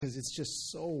because it's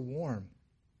just so warm.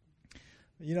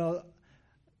 You know,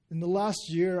 in the last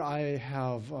year, I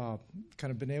have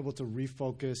kind of been able to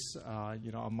refocus,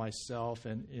 on myself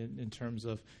and in terms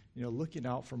of, looking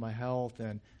out for my health.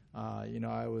 And,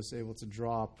 I was able to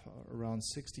drop around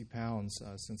 60 pounds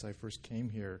since I first came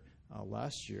here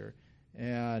last year.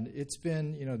 And it's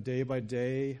been, day by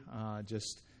day,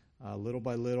 just little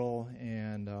by little.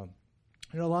 And, a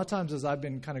lot of times as I've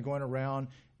been kind of going around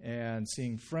and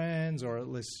seeing friends, or at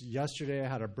least yesterday I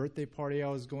had a birthday party I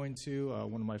was going to,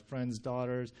 one of my friend's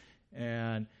daughters,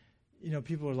 and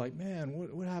people are like, "Man,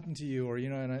 what happened to you?" Or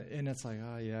and it's like,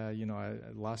 "Oh yeah,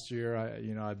 last year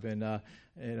I've been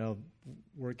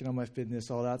working on my fitness,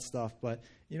 all that stuff." But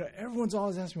everyone's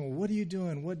always asking me, "Well, what are you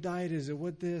doing? What diet is it?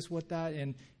 What this? What that?"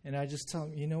 And I just tell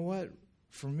them, you know what?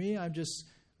 For me, I'm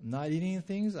not eating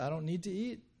things I don't need to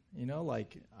eat.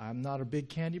 Like I'm not a big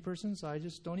candy person, so I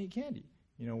just don't eat candy.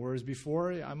 Whereas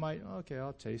before I might, okay,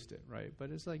 I'll taste it, right? But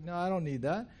it's like, no, I don't need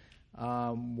that.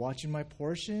 Watching my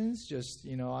portions, just,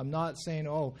 I'm not saying,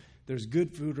 oh, there's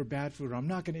good food or bad food, or I'm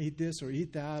not going to eat this or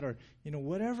eat that, or,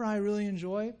 whatever I really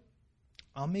enjoy,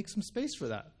 I'll make some space for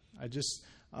that. I just,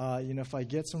 if I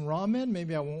get some ramen,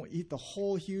 maybe I won't eat the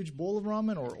whole huge bowl of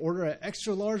ramen or order an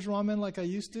extra large ramen like I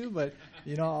used to, but,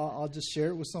 I'll just share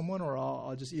it with someone, or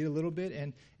I'll just eat a little bit.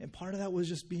 And part of that was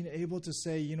just being able to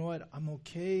say, you know what, I'm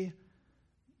okay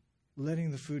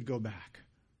letting the food go back,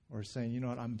 or saying,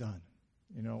 I'm done,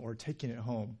 or taking it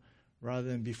home, rather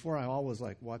than before I always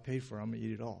like, well, I paid for it, I'm going to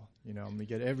eat it all. I'm going to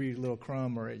get every little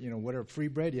crumb, or, whatever, free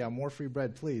bread, yeah, more free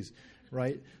bread, please,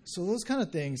 right? So those kind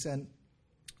of things. And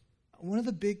one of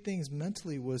the big things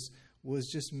mentally was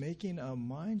just making a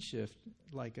mind shift,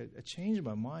 like a change in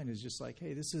my mind is just like,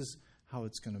 hey, this is how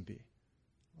it's going to be.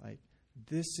 Like,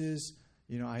 this is,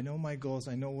 I know my goals,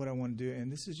 I know what I want to do, and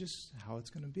this is just how it's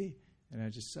going to be. And I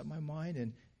just set my mind,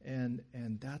 and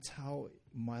that's how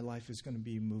my life is going to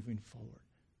be moving forward,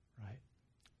 right?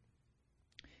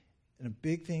 And a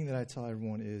big thing that I tell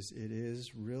everyone is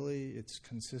it's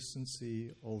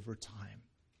consistency over time,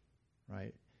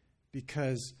 right?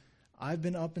 Because I've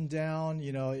been up and down,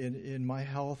 in my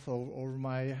health over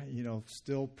my,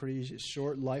 still pretty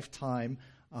short lifetime.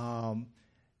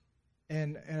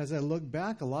 And as I look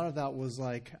back, a lot of that was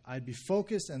like I'd be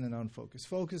focused and then unfocused,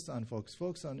 focused, unfocused,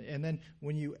 focused on. And then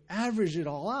when you average it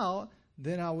all out,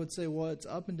 then I would say, well, it's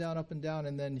up and down,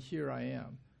 and then here I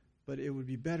am. But it would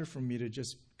be better for me to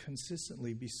just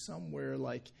consistently be somewhere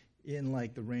like in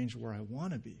like the range where I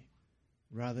want to be,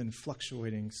 rather than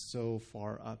fluctuating so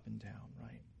far up and down,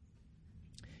 right?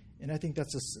 And I think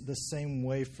that's the same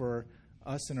way for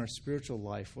us in our spiritual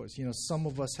life. Was, some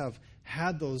of us have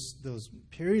had those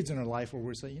periods in our life where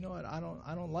we're saying, you know what, I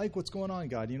don't like what's going on,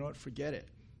 God. You know what, forget it.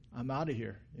 I'm out of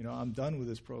here. I'm done with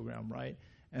this program, right?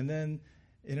 And then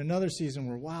in another season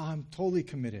where, wow, I'm totally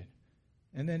committed.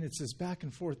 And then it's this back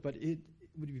and forth. But it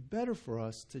would be better for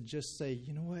us to just say,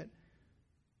 you know what,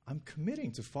 I'm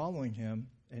committing to following him.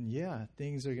 And yeah,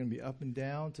 things are going to be up and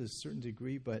down to a certain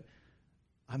degree, but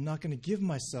I'm not going to give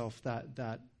myself that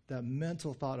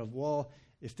mental thought of, well,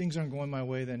 if things aren't going my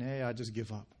way, then, hey, I just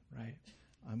give up, right?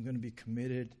 I'm going to be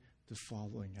committed to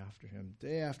following after him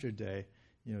day after day,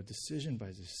 decision by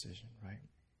decision, right?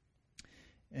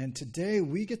 And today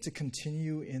we get to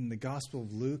continue in the Gospel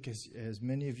of Luke. As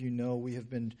many of you know, we have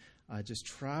been just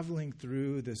traveling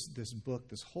through this book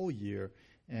this whole year,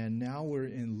 and now we're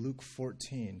in Luke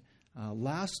 14.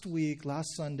 Last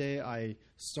Sunday, I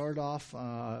started off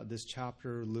this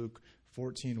chapter, Luke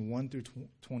 14, 1 through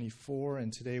 24,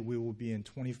 and today we will be in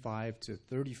 25 to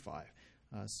 35.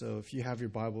 So if you have your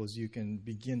Bibles, you can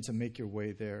begin to make your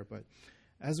way there. But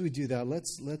as we do that,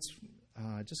 let's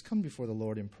just come before the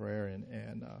Lord in prayer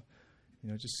and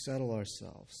just settle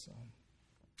ourselves. So,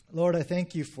 Lord, I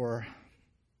thank you for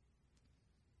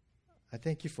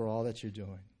all that you're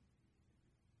doing.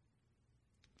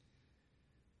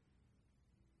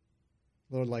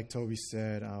 Lord, like Toby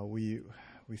said,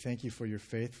 we thank you for your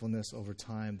faithfulness over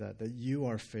time, that you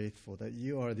are faithful, that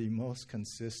you are the most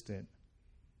consistent,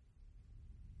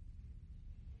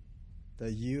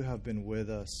 that you have been with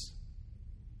us.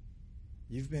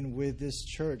 You've been with this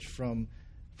church from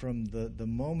the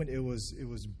moment it was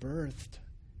birthed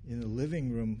in the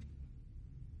living room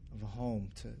of a home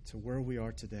to where we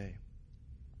are today.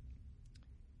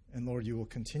 And Lord, you will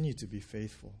continue to be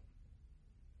faithful.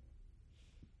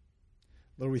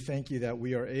 Lord, we thank you that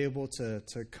we are able to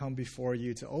come before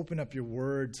you, to open up your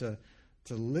word, to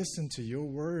listen to your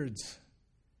words,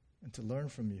 and to learn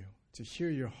from you, to hear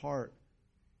your heart,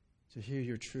 to hear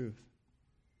your truth,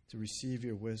 to receive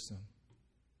your wisdom,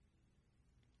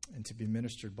 and to be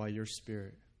ministered by your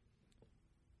Spirit.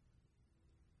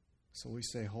 So we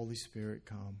say, Holy Spirit,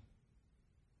 come.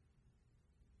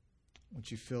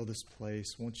 Won't you fill this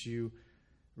place? Won't you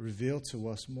reveal to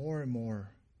us more and more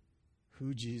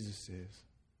who Jesus is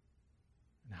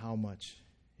and how much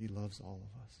he loves all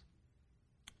of us.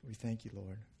 We thank you,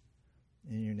 Lord.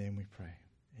 In your name we pray.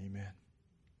 Amen.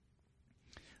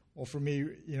 Well, for me,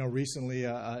 recently,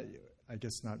 I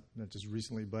guess not just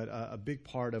recently, but a big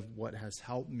part of what has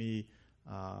helped me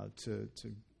to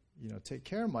take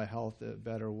care of my health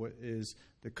better is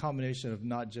the combination of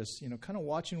not just, kind of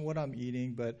watching what I'm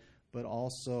eating, but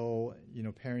also,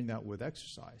 pairing that with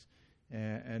exercise.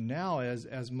 And now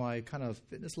as my kind of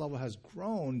fitness level has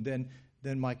grown,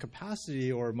 then my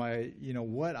capacity or my,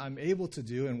 what I'm able to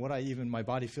do and what my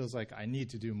body feels like I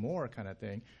need to do more kind of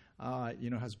thing,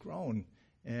 has grown.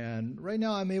 And right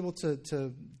now I'm able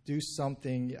to do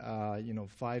something,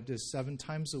 5 to 7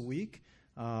 times a week.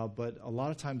 But a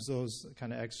lot of times those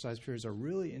kind of exercise periods are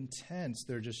really intense.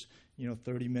 They're just,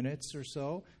 30 minutes or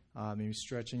so, maybe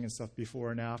stretching and stuff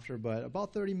before and after, but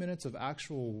about 30 minutes of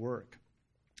actual work.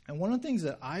 And one of the things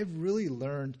that I've really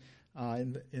learned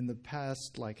in the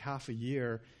past like half a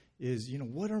year is,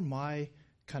 what are my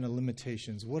kind of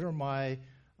limitations? What are my,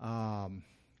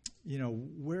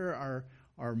 where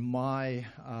are my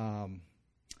kind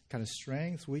of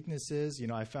strengths, weaknesses?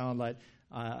 I found that,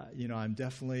 I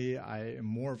am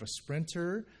more of a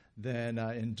sprinter than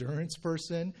an endurance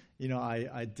person.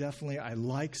 I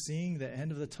like seeing the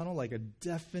end of the tunnel, like a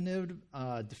definitive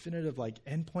like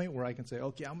endpoint where I can say,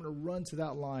 okay, I'm going to run to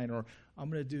that line, or I'm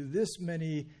going to do this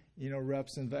many,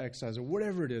 reps in the exercise, or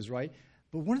whatever it is, right?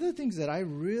 But one of the things that I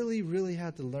really, really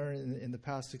had to learn in the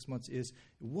past 6 months is,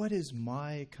 what is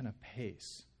my kind of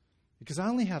pace? Because I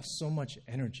only have so much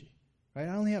energy, right?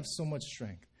 I only have so much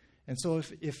strength. And so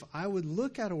if I would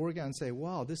look at a workout and say,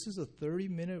 wow, this is a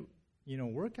 30-minute,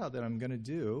 workout that I'm going to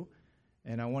do,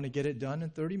 and I want to get it done in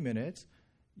 30 minutes,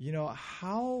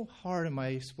 how hard am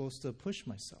I supposed to push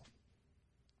myself?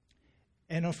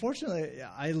 And unfortunately,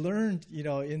 I learned,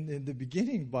 in the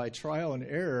beginning by trial and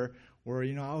error, where,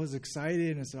 I was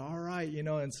excited and said, all right,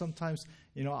 and sometimes,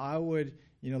 I would,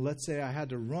 let's say I had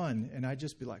to run, and I'd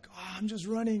just be like, oh, I'm just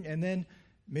running, and then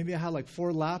maybe I had like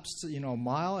 4 laps, a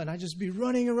mile, and I'd just be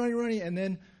running and running, running. And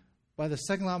then by the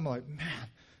second lap, I'm like, man,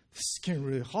 this is getting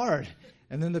really hard.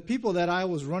 And then the people that I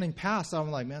was running past,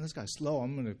 I'm like, man, this guy's slow.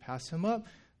 I'm going to pass him up.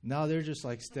 Now they're just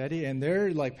like steady, and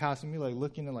they're like passing me, like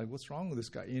looking at like, what's wrong with this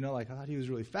guy? Like I thought he was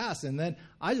really fast. And then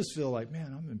I just feel like,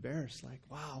 man, I'm embarrassed. Like,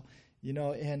 wow,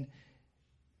 and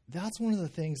that's one of the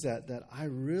things that I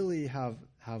really have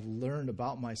learned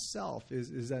about myself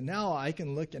is that now I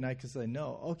can look and I can say,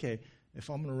 no, okay, if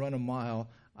I'm going to run a mile,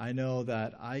 I know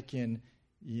that I can,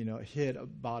 hit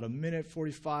about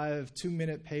 1:45,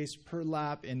 2-minute pace per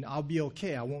lap, and I'll be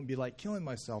okay. I won't be like killing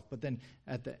myself. But then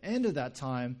at the end of that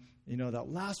time, that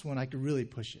last one, I could really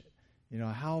push it,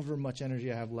 however much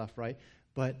energy I have left, right?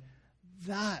 But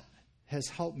that has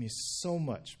helped me so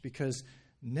much, because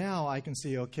now I can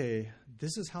see, okay,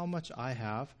 this is how much I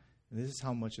have, and this is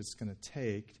how much it's going to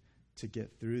take to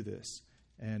get through this.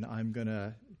 And I'm going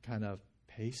to kind of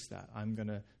pace that. I'm going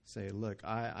to say, look,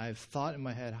 I've thought in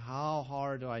my head, how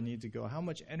hard do I need to go? How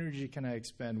much energy can I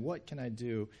expend? What can I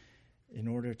do in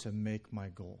order to make my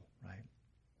goal, right?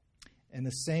 And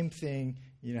the same thing,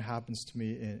 happens to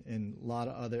me in a lot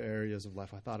of other areas of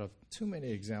life. I thought of too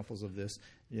many examples of this,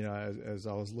 as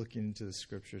I was looking into the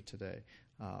scripture today.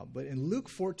 But in Luke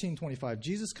 14:25,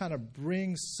 Jesus kind of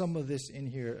brings some of this in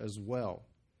here as well.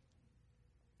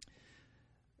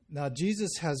 Now,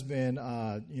 Jesus has been,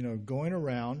 going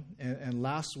around, and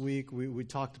last week we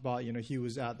talked about, he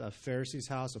was at the Pharisee's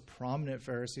house, a prominent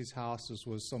Pharisee's house. This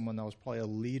was someone that was probably a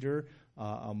leader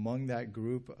among that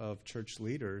group of church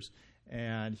leaders,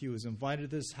 and he was invited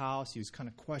to this house. He was kind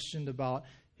of questioned about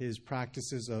his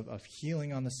practices of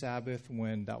healing on the Sabbath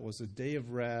when that was a day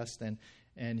of rest,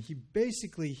 and he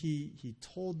basically, he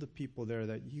told the people there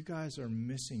that you guys are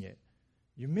missing it.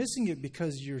 You're missing it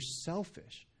because you're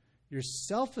selfish. Your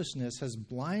selfishness has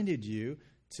blinded you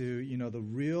to, the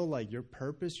real, like your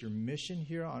purpose, your mission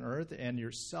here on earth, and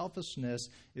your selfishness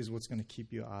is what's going to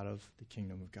keep you out of the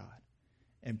kingdom of God.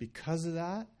 And because of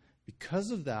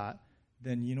that,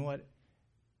 then you know what?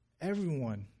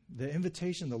 Everyone, the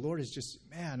invitation, the Lord is just,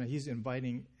 man, he's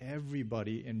inviting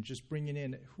everybody and just bringing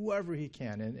in whoever he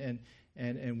can.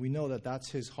 And we know that that's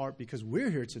his heart, because we're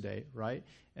here today, right?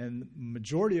 And the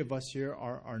majority of us here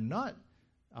are not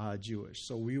Jewish.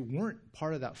 So we weren't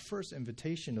part of that first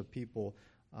invitation of people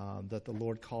that the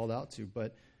Lord called out to,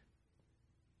 but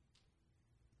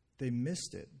they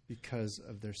missed it because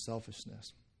of their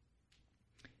selfishness.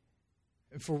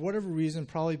 And for whatever reason,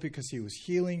 probably because he was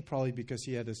healing, probably because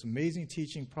he had this amazing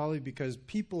teaching, probably because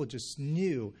people just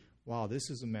knew, wow, this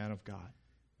is a man of God.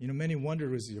 Many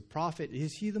wondered, was he a prophet?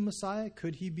 Is he the Messiah?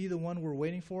 Could he be the one we're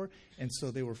waiting for? And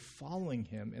so they were following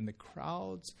him, and the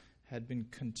crowds had been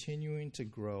continuing to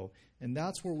grow. And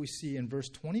that's where we see in verse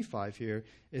 25 here,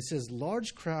 it says,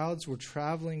 large crowds were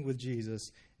traveling with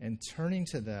Jesus, and turning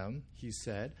to them, he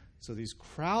said, so these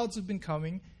crowds have been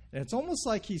coming, and it's almost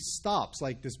like he stops,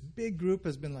 like this big group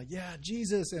has been like, yeah,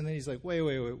 Jesus, and then he's like, wait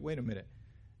a minute.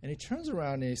 And he turns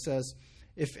around and he says,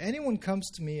 if anyone comes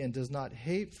to me and does not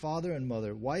hate father and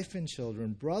mother, wife and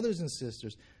children, brothers and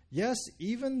sisters, yes,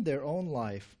 even their own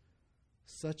life,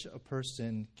 such a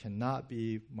person cannot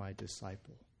be my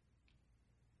disciple.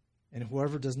 And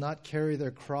whoever does not carry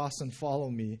their cross and follow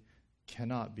me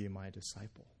cannot be my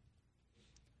disciple.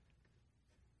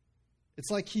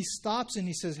 It's like he stops and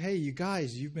he says, hey, you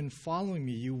guys, you've been following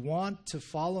me. You want to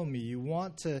follow me. You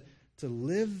want to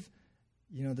live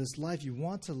this life. You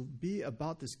want to be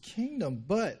about this kingdom,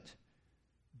 but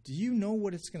do you know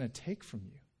what it's going to take from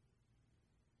you?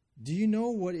 Do you know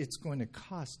what it's going to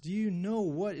cost? Do you know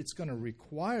what it's going to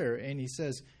require? And he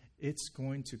says, it's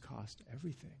going to cost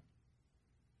everything.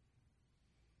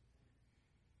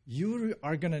 You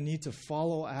are going to need to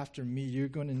follow after me. You're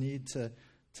going to need to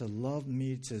love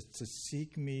me, to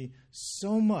seek me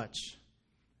so much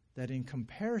that in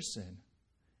comparison,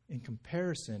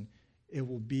 it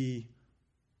will be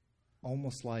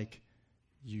almost like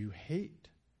you hate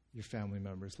your family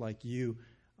members, like you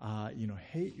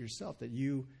hate yourself, that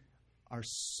you are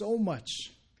so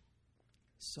much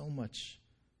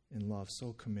in love,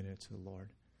 so committed to the Lord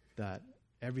that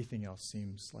everything else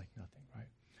seems like nothing, right?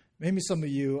 Maybe some of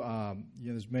you,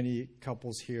 there's many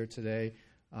couples here today.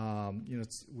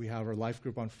 We have our life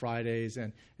group on Fridays,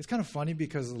 and it's kind of funny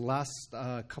because the last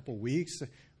couple weeks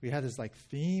we had this like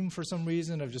theme for some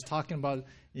reason of just talking about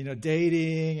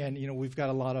dating, and we've got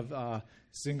a lot of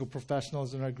single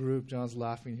professionals in our group. John's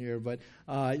laughing here, but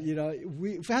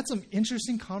we've had some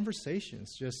interesting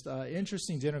conversations, just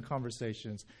interesting dinner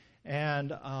conversations,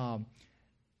 and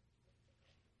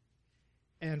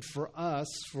for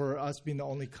us being the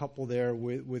only couple there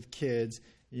with kids.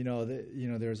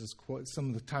 There's this quote. Some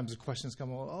of the times the questions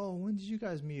come, oh, when did you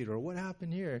guys meet, or what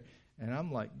happened here? And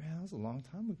I'm like, man, that was a long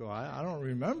time ago. I don't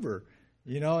remember,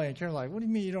 And Karen's like, what do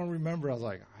you mean you don't remember? I was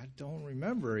like, I don't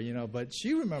remember, But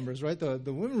she remembers, right? The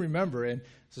women remember, and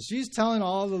so she's telling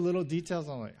all the little details.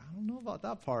 I'm like, I don't know about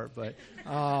that part, but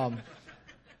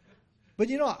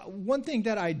one thing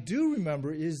that I do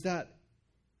remember is that,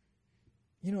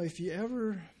 if you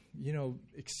ever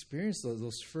experience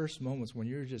those first moments when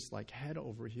you're just like head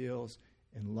over heels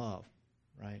in love,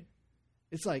 right?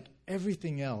 It's like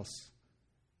everything else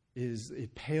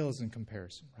it pales in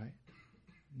comparison, right?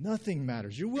 Nothing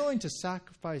matters. You're willing to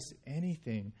sacrifice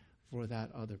anything for that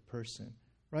other person,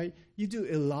 right? You do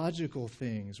illogical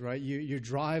things, right? You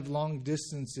drive long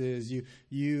distances.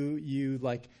 You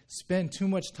like spend too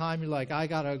much time. You're like, I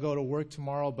gotta go to work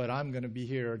tomorrow, but I'm gonna be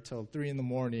here till 3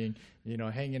 a.m,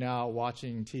 hanging out,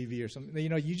 watching TV or something.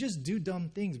 You just do dumb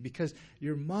things because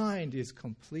your mind is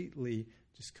completely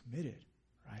just committed,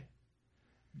 right?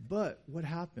 But what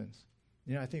happens?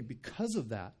 I think because of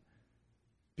that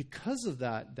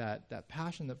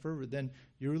passion, that fervor, then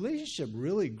your relationship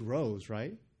really grows,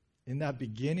 right? In that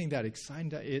beginning, that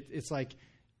exciting, it's like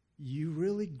you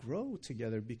really grow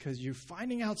together because you're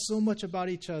finding out so much about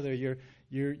each other.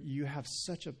 You have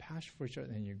such a passion for each other,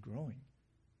 and you're growing.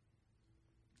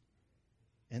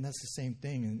 And that's the same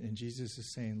thing. And Jesus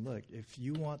is saying, look, if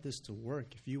you want this to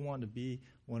work, if you want to be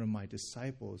one of my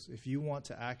disciples, if you want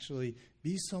to actually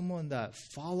be someone that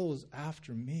follows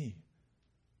after me,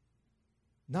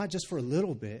 not just for a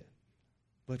little bit,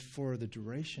 but for the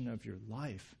duration of your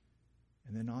life,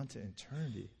 and then on to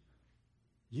eternity,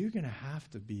 you're going to have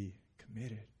to be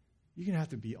committed. You're going to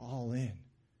have to be all in.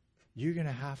 You're going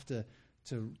to have to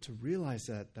realize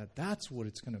that's what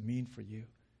it's going to mean for you,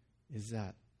 is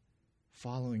that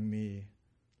following me,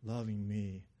 loving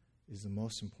me, is the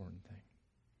most important thing.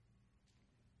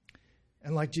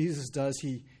 And like Jesus does,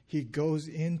 he goes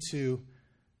into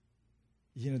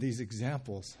these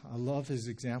examples. I love his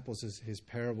examples, his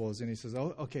parables. And he says,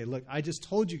 oh, okay, look, I just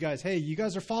told you guys, hey, you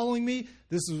guys are following me.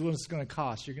 This is what it's going to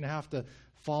cost. You're going to have to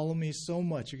follow me so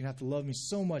much. You're going to have to love me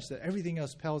so much that everything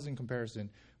else pales in comparison.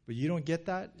 But you don't get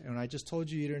that. And I just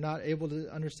told you you're not able to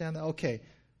understand that. Okay,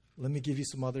 let me give you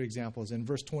some other examples. In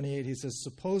verse 28, he says,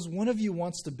 suppose one of you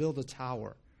wants to build a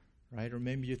tower, right? Or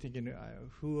maybe you're thinking,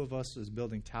 who of us is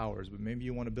building towers? But maybe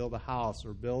you want to build a house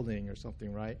or building or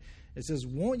something, right? It says,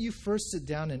 won't you first sit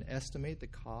down and estimate the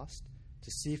cost to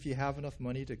see if you have enough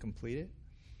money to complete it?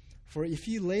 For if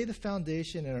you lay the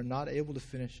foundation and are not able to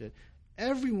finish it,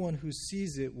 everyone who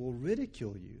sees it will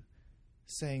ridicule you,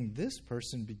 saying, this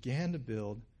person began to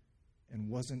build and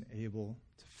wasn't able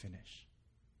to finish.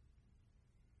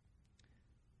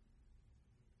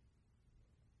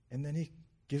 And then he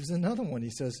gives another one. He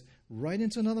says, right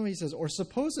into another one, he says, or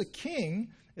suppose a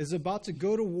king is about to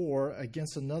go to war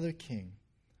against another king.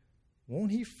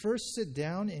 Won't he first sit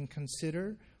down and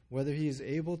consider whether he is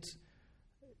able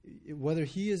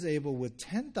with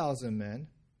 10,000 men,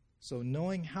 so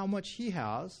knowing how much he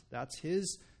has, that's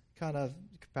his kind of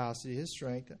capacity, his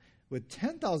strength, with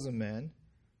 10,000 men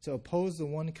to oppose the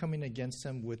one coming against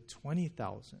him with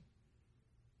 20,000.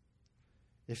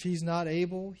 If he's not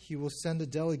able, he will send a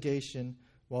delegation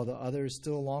while the other is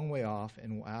still a long way off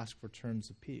and will ask for terms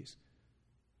of peace.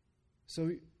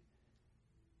 So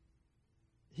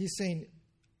he's saying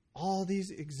all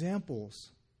these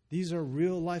examples, these are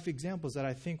real life examples that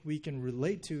I think we can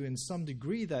relate to in some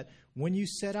degree, that when you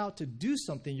set out to do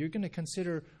something, you're going to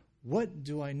consider, what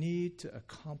do I need to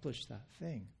accomplish that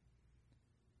thing?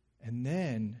 And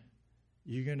then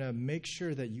you're going to make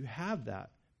sure that you have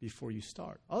that before you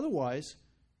start. Otherwise,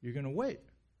 you're going to wait,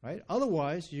 right?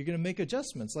 Otherwise, you're going to make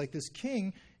adjustments. Like this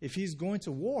king, if he's going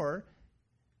to war,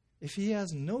 if he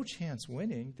has no chance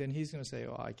winning, then he's going to say,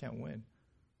 oh, I can't win.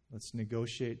 Let's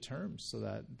negotiate terms so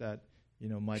that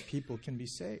my people can be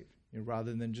saved,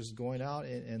 rather than just going out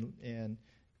and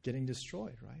getting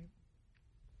destroyed, right?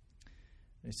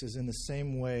 And he says, in the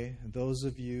same way, those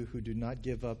of you who do not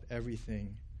give up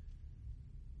everything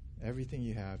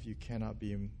you have, you cannot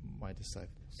be my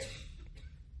disciples.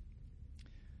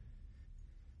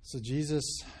 So Jesus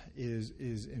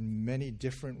is in many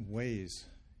different ways.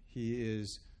 He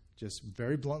is just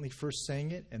very bluntly first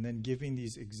saying it and then giving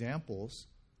these examples,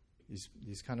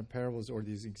 these kind of parables, or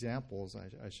these examples,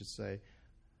 I should say,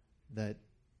 that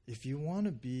if you want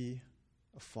to be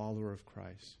a follower of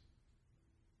Christ,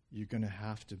 you're going to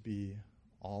have to be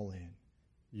all in.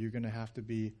 You're going to have to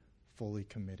be fully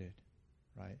committed,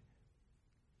 right?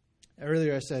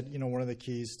 Earlier I said, one of the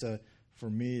keys for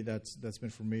me that's been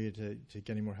for me to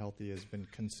getting more healthy has been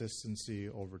consistency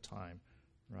over time,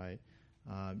 right?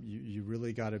 You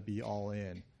really got to be all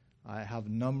in. I have a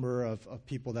number of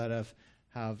people that have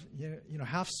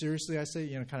half seriously, I say,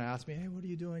 kind of ask me, hey, what are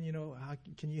you doing? How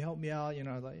can you help me out?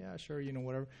 I was like, yeah, sure,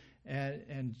 whatever.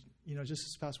 And just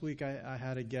this past week, I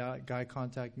had a guy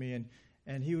contact me,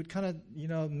 and he would kind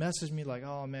of, message me like,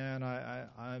 oh man,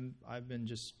 I've been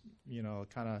just,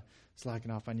 kind of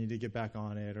slacking off. I need to get back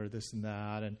on it, or this and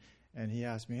that. And he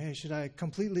asked me, hey, should I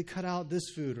completely cut out this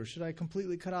food, or should I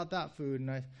completely cut out that food?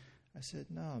 And I said,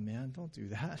 no, man, don't do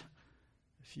that.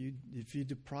 If you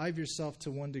deprive yourself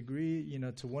to one degree,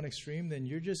 to one extreme, then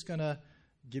you're just going to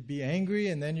be angry,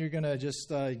 and then you're going to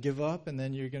just give up, and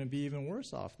then you're going to be even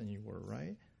worse off than you were,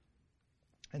 right?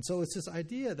 And so it's this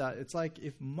idea that it's like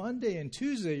if Monday and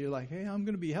Tuesday you're like, hey, I'm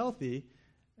going to be healthy,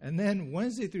 and then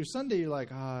Wednesday through Sunday you're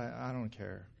like, I don't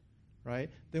care, right?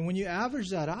 Then when you average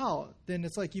that out, then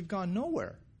it's like you've gone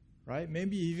nowhere, right?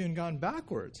 Maybe you've even gone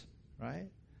backwards, right?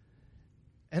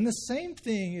 And the same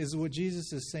thing is what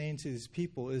Jesus is saying to these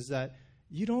people, is that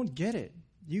you don't get it.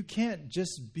 You can't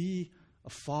just be a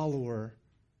follower.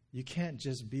 You can't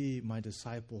just be my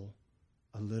disciple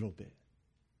a little bit.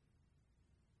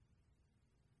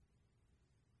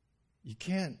 You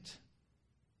can't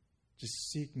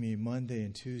just seek me Monday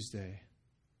and Tuesday,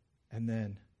 and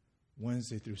then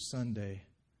Wednesday through Sunday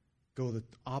go the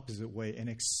opposite way and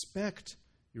expect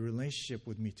your relationship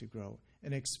with me to grow,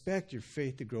 and expect your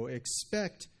faith to grow,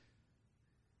 expect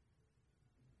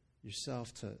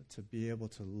yourself to be able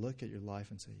to look at your life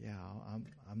and say, yeah,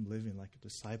 I'm living like a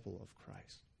disciple of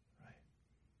Christ, right?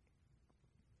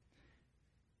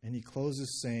 And he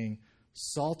closes saying,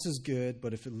 salt is good,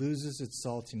 but if it loses its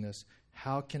saltiness,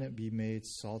 how can it be made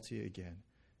salty again?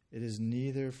 It is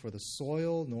neither for the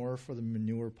soil nor for the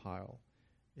manure pile.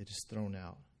 It is thrown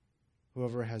out.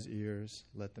 Whoever has ears,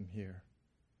 let them hear.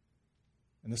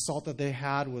 And the salt that they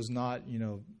had was not,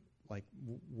 like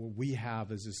what we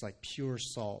have is this like pure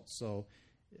salt. So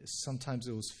sometimes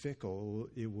it was fickle.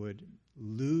 It would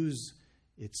lose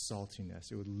its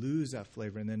saltiness. It would lose that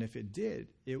flavor. And then if it did,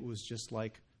 it was just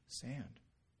like sand,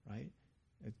 right?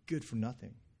 It's good for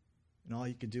nothing. And all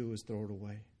you could do was throw it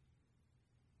away.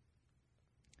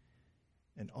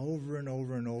 And over and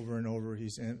over and over and over,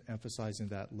 he's emphasizing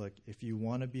that, look, if you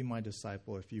want to be my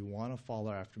disciple, if you want to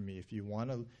follow after me, if you want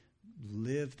to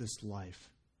live this life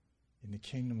in the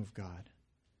kingdom of God,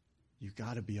 you've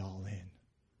got to be all in.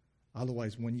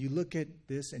 Otherwise, when you look at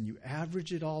this and you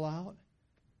average it all out,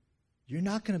 you're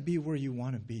not going to be where you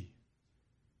want to be.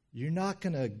 You're not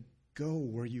going to go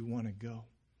where you want to go.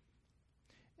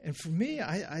 And for me,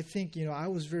 I think, I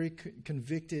was very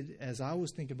convicted as I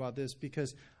was thinking about this,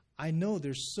 because I know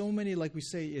there's so many, like we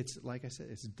say, it's like I said,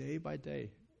 it's day by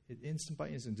day, instant by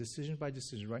instant, decision by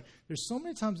decision, right? There's so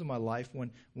many times in my life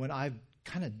when I've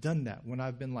kind of done that, when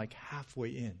I've been like halfway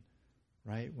in,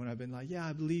 right? When I've been like, yeah,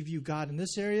 I believe you, God, in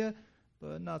this area,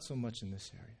 but not so much in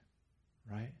this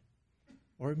area, right?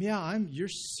 Or, yeah, you're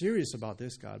serious about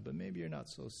this, God, but maybe you're not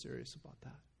so serious about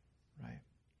that, right?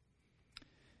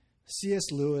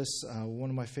 C.S. Lewis, one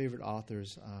of my favorite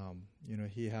authors,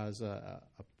 he has a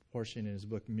portion in his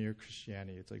book, Mere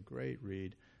Christianity. It's a great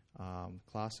read,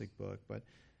 classic book, but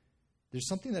there's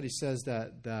something that he says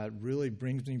that really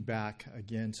brings me back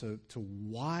again to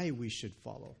why we should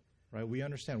follow, right? We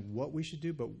understand what we should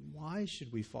do, but why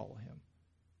should we follow him?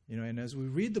 And as we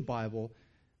read the Bible,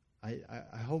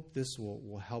 I hope this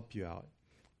will help you out.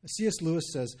 C.S.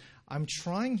 Lewis says, I'm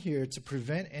trying here to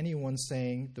prevent anyone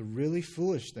saying the really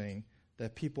foolish thing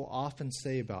that people often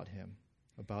say about him,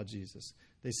 about Jesus.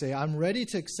 They say, I'm ready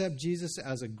to accept Jesus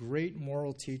as a great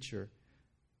moral teacher,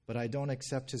 but I don't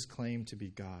accept his claim to be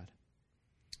God.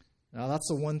 Now, that's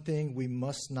the one thing we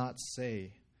must not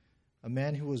say. A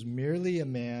man who was merely a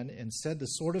man and said the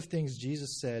sort of things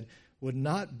Jesus said would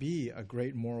not be a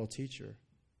great moral teacher.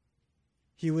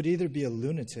 He would either be a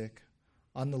lunatic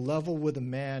on the level with a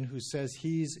man who says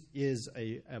he is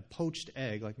a poached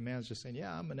egg, like a man's just saying,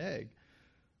 yeah, I'm an egg,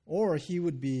 or he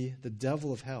would be the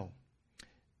devil of hell.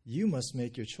 You must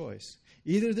make your choice.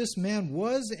 Either this man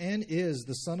was and is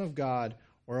the Son of God,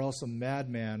 or else a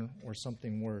madman or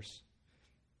something worse.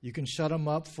 You can shut him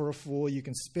up for a fool, you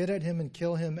can spit at him and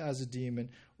kill him as a demon,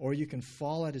 or you can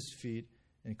fall at his feet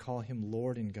and call him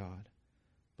Lord and God.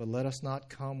 But let us not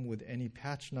come with any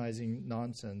patronizing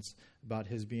nonsense about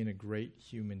his being a great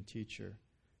human teacher.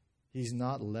 He's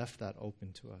not left that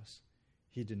open to us.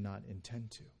 He did not intend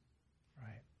to,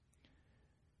 right?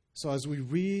 So as we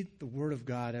read the Word of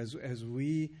God, as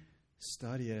we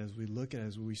study it, as we look at it,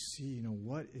 as we see,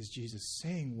 what is Jesus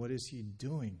saying? What is he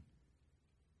doing?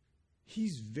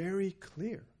 He's very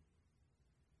clear.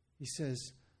 He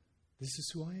says, this is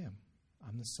who I am.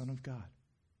 I'm the Son of God,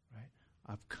 right?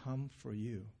 I've come for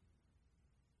you,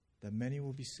 that many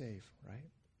will be saved, right?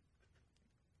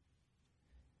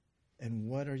 And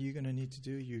what are you going to need to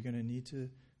do? You're going to need to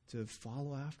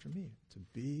follow after me, to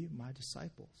be my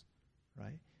disciples,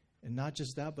 right? And not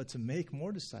just that, but to make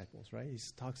more disciples, right? He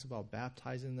talks about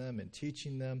baptizing them and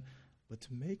teaching them, but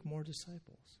to make more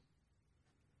disciples.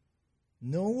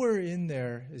 Nowhere in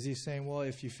there is he saying, well,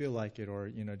 if you feel like it,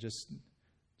 or,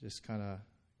 just kind of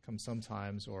come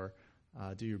sometimes, or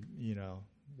do your,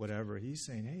 whatever. He's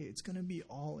saying, hey, it's going to be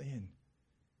all in.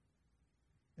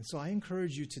 And so I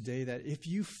encourage you today that if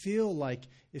you feel like,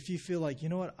 you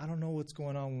know what, I don't know what's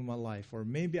going on with my life, or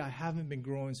maybe I haven't been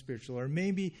growing spiritually, or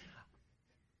maybe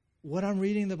what I'm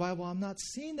reading in the Bible, I'm not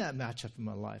seeing that match up in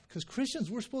my life. Because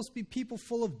Christians, we're supposed to be people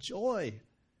full of joy.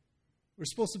 We're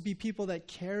supposed to be people that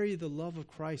carry the love of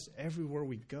Christ everywhere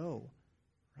we go,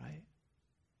 right?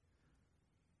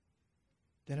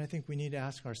 Then I think we need to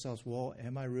ask ourselves, well,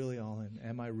 am I really all in?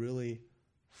 Am I really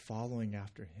following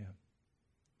after him?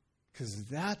 Because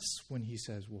that's when he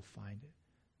says we'll find it.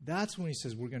 That's when he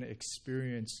says we're going to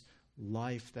experience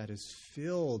life that was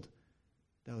filled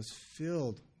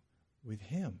with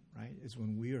him, right? Is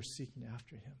when we are seeking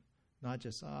after him. Not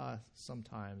just,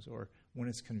 sometimes, or when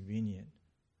it's convenient,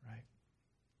 right?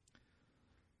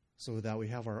 So with that, we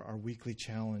have our weekly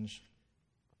challenge.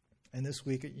 And this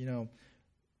week,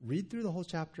 read through the whole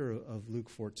chapter of Luke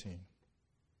 14.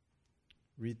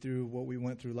 Read through what we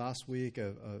went through last week,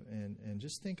 and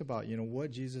just think about, what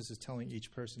Jesus is telling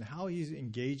each person, how he's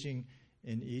engaging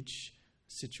in each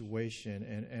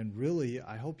situation. And really,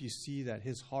 I hope you see that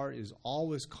his heart is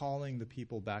always calling the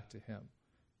people back to him.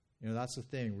 That's the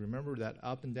thing. Remember that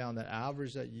up and down, that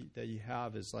average that you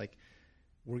have is like,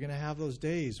 we're going to have those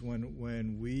days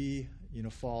when we,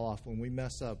 fall off, when we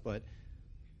mess up, but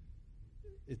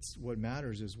it's what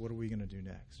matters is what are we going to do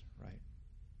next, right?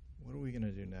 What are we going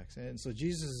to do next? And so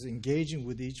Jesus is engaging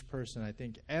with each person. I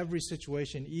think every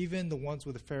situation, even the ones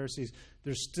with the Pharisees,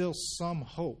 there's still some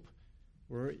hope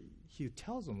where he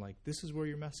tells them, like, this is where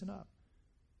you're messing up.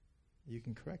 You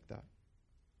can correct that.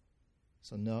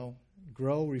 So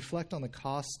grow, reflect on the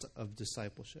cost of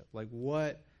discipleship. Like,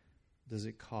 what does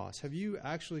it cost? Have you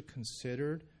actually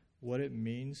considered what it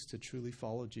means to truly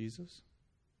follow Jesus?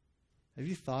 Have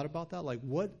you thought about that? Like,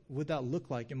 what would that look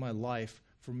like in my life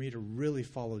for me to really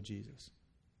follow Jesus?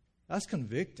 That's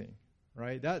convicting,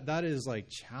 right? That is like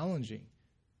challenging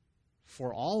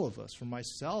for all of us, for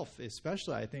myself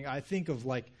especially. I think of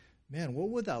like, man, what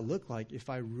would that look like if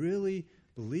I really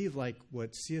believe, like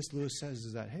what C.S. Lewis says,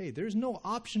 is that, hey, there's no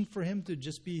option for him to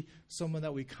just be someone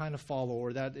that we kind of follow,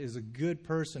 or that is a good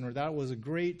person, or that was a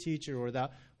great teacher, or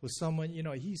that was someone,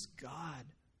 he's God.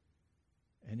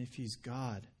 And if he's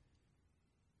God,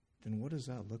 then what does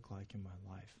that look like in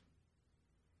my life?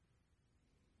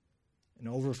 An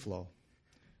overflow.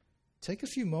 Take a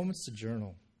few moments to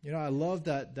journal. I love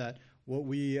that what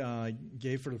we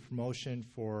gave for the promotion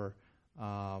for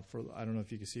I don't know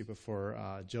if you can see, but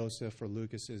for Joseph or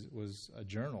Lucas was a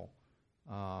journal,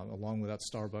 along with that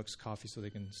Starbucks coffee so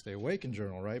they can stay awake and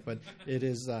journal, right? But it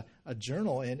is a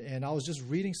journal, and I was just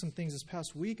reading some things this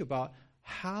past week about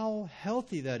how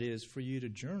healthy that is for you to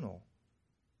journal,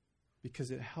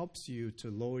 because it helps you to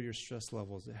lower your stress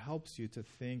levels. It helps you to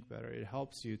think better. It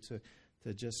helps you to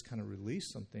just kind of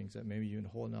release some things that maybe you've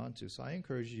been holding on to. So I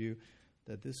encourage you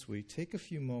that this week, take a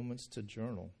few moments to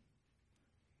journal.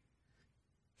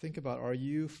 Think about, are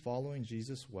you following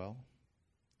Jesus well?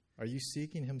 Are you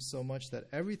seeking him so much that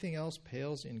everything else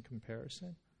pales in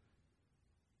comparison?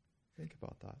 Think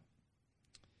about that.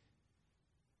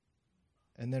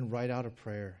 And then write out a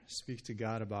prayer. Speak to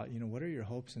God about, what are your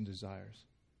hopes and desires?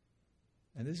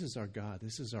 And this is our God.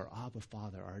 This is our Abba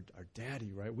Father, our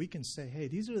Daddy, right? We can say, hey,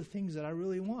 these are the things that I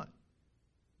really want.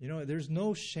 There's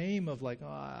no shame of like, oh,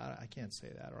 I can't say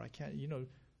that, or I can't,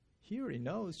 he already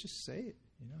knows. Just say it.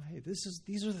 Hey,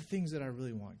 these are the things that I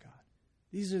really want, God.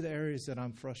 These are the areas that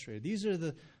I'm frustrated. These are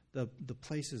the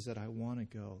places that I want to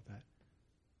go, that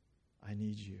I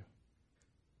need you.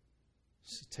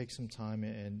 So take some time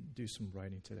and do some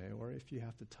writing today. Or if you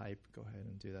have to type, go ahead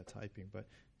and do that typing. But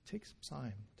take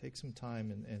some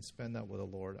time and spend that with the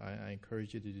Lord. I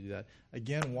encourage you to do that.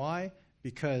 Again, why?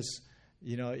 Because,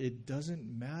 it doesn't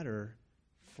matter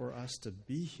for us to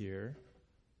be here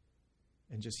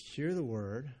and just hear the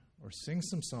word or sing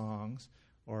some songs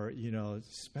or,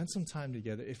 spend some time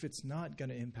together if it's not going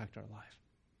to impact our life.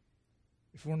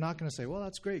 If we're not going to say, well,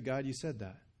 that's great, God, you said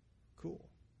that. Cool.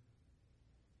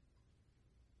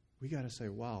 We got to say,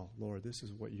 wow, Lord, this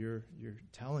is what you're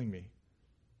telling me.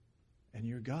 And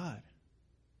you're God,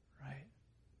 right?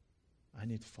 I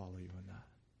need to follow you in that.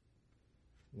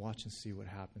 Watch and see what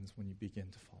happens when you begin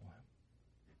to follow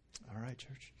him. All right,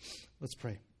 church. Let's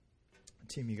pray.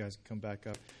 Team, you guys can come back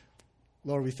up.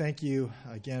 Lord, we thank you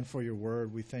again for your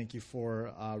word. We thank you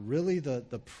for really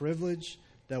the privilege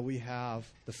that we have,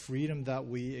 the freedom that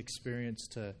we experience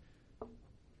to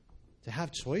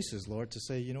have choices, Lord, to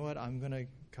say, you know what, I'm going to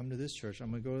come to this church.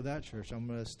 I'm going to go to that church. I'm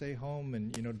going to stay home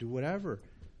and, do whatever.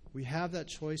 We have that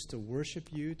choice to worship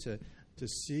you, to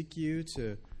seek you,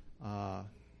 to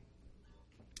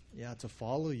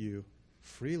follow you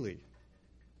freely.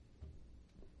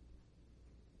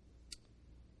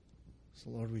 So,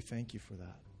 Lord, we thank you for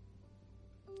that.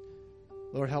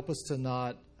 Lord, help us to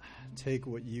not take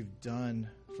what you've done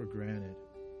for granted.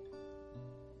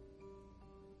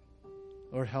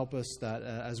 Lord, help us that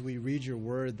as we read your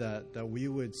word, that we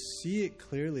would see it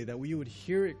clearly, that we would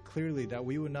hear it clearly, that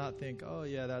we would not think, oh,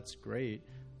 yeah, that's great,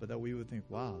 but that we would think,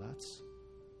 wow,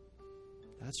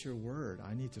 that's your word.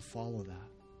 I need to follow that.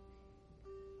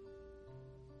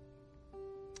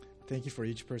 Thank you for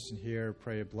each person here.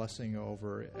 Pray a blessing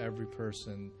over every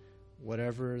person,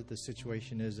 whatever the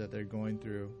situation is that they're going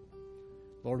through.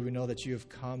 Lord, we know that you have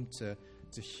come to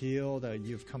heal, that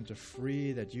you've come to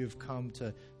free, that you've come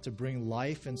to bring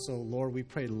life. And so, Lord, we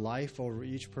pray life over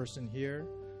each person here.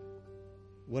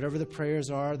 Whatever the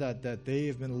prayers are that they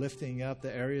have been lifting up,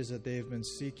 the areas that they have been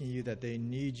seeking you, that they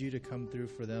need you to come through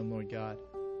for them, Lord God.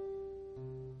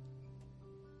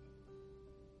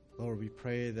 Lord, we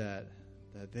pray that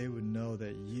they would know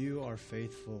that you are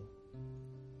faithful,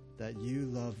 that you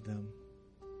love them,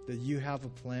 that you have a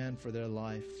plan for their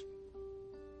life.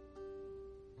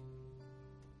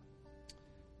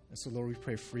 And so, Lord, we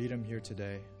pray freedom here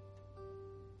today.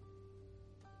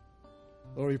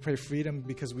 Lord, we pray freedom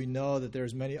because we know that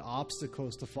there's many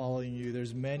obstacles to following you.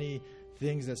 There's many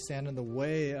things that stand in the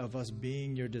way of us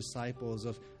being your disciples,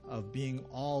 of being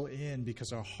all in,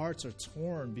 because our hearts are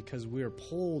torn, because we are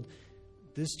pulled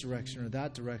this direction or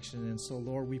that direction. And so,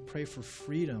 Lord, we pray for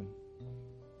freedom.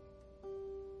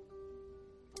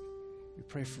 We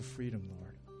pray for freedom,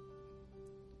 Lord.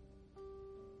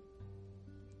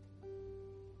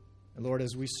 And Lord,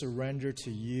 as we surrender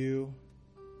to you,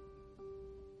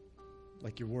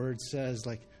 like your word says,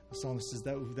 like the psalmist says,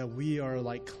 that we are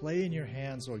like clay in your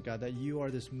hands, Lord God, that you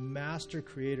are this master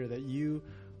creator, that you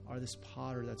are this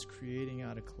potter that's creating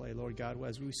out of clay. Lord God,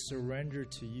 as we surrender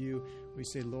to you, we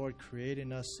say, Lord, create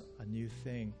in us a new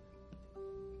thing,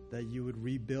 that you would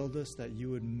rebuild us, that you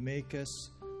would make us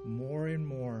more and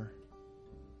more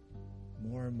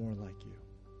like you.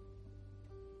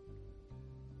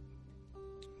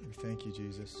 We thank you,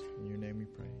 Jesus. In your name we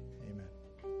pray. Amen.